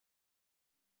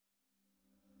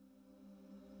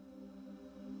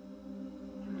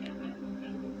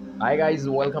Hi guys,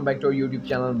 welcome back to our YouTube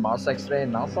channel Mars Xray.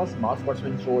 NASA's Mars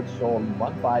Perseverance Rover Sol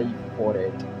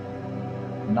 1548.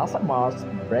 NASA Mars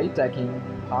Breathtaking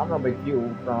Panoramic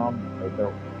View from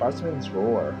the Perseverance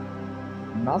Rover.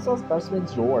 NASA's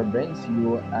Perseverance Rover brings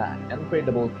you an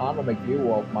incredible panoramic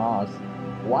view of Mars.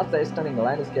 Watch the stunning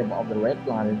landscape of the red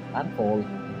planet unfold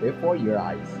before your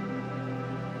eyes.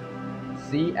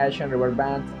 See ancient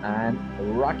riverbanks and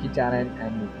rocky terrain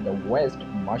in the west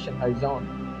Martian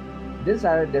horizon. This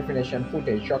high-definition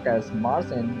footage showcases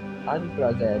Mars in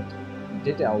unprecedented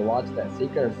detail. Watch the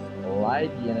seekers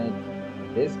light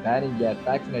beneath this spanning yet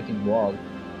fascinating world.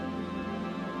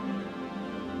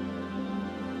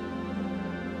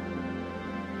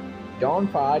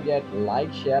 Don't forget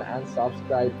like, share and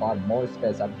subscribe for more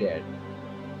space updates.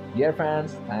 Dear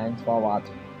fans, thanks for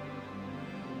watching.